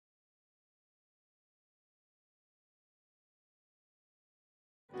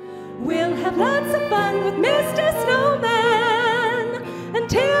We'll have lots of fun with Mr. Snowman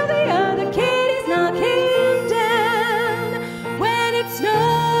until the other kitties knock him down. When it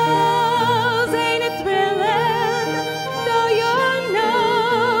snows, ain't it thrilling? Though your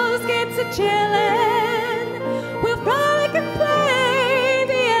nose gets a chillin', we'll frolic and play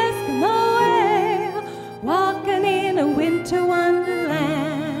the Eskimo way, walking in a winter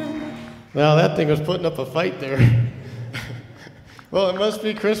wonderland. Well, that thing was putting up a fight there. Well, it must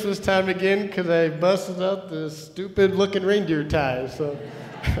be Christmas time again because I busted out the stupid looking reindeer tie, so.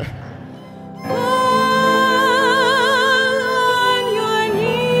 On your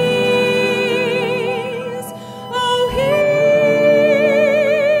knees, oh, hear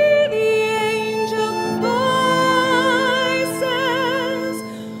the angel voices,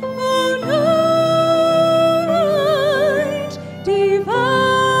 oh, night divine,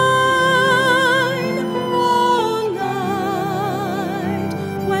 oh, night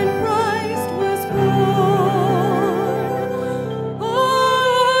when Christ was born,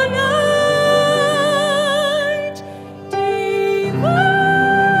 oh, night divine.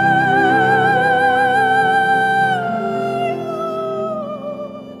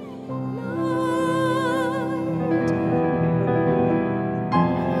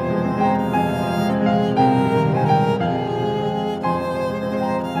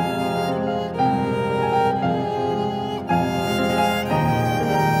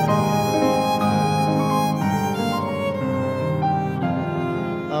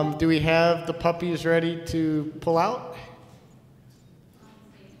 Do we have the puppies ready to pull out?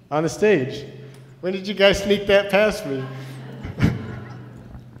 On the stage. When did you guys sneak that past me?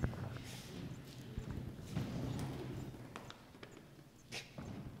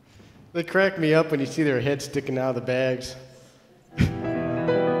 They crack me up when you see their heads sticking out of the bags.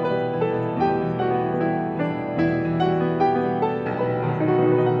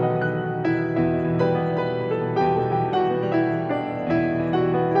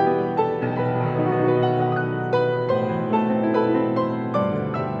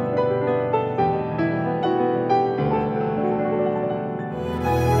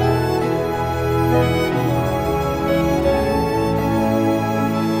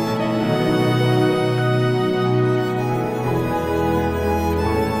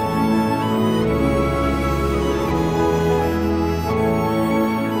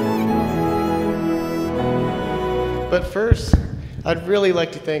 But first, I'd really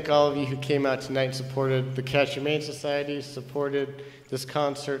like to thank all of you who came out tonight and supported the Cast Humane Society, supported this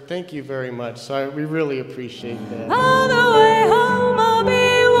concert. Thank you very much. So we really appreciate that. All the way home I'll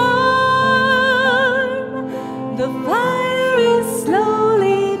be warm. The fire is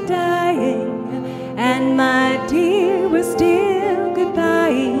slowly dying, and my dear, we're still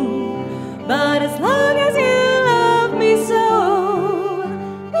goodbying. But as long as you love me so,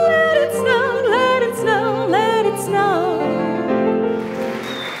 let it snow, let it snow, let it snow.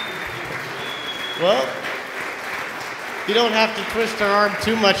 Well, you don't have to twist our arm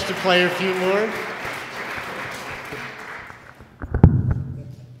too much to play a few more.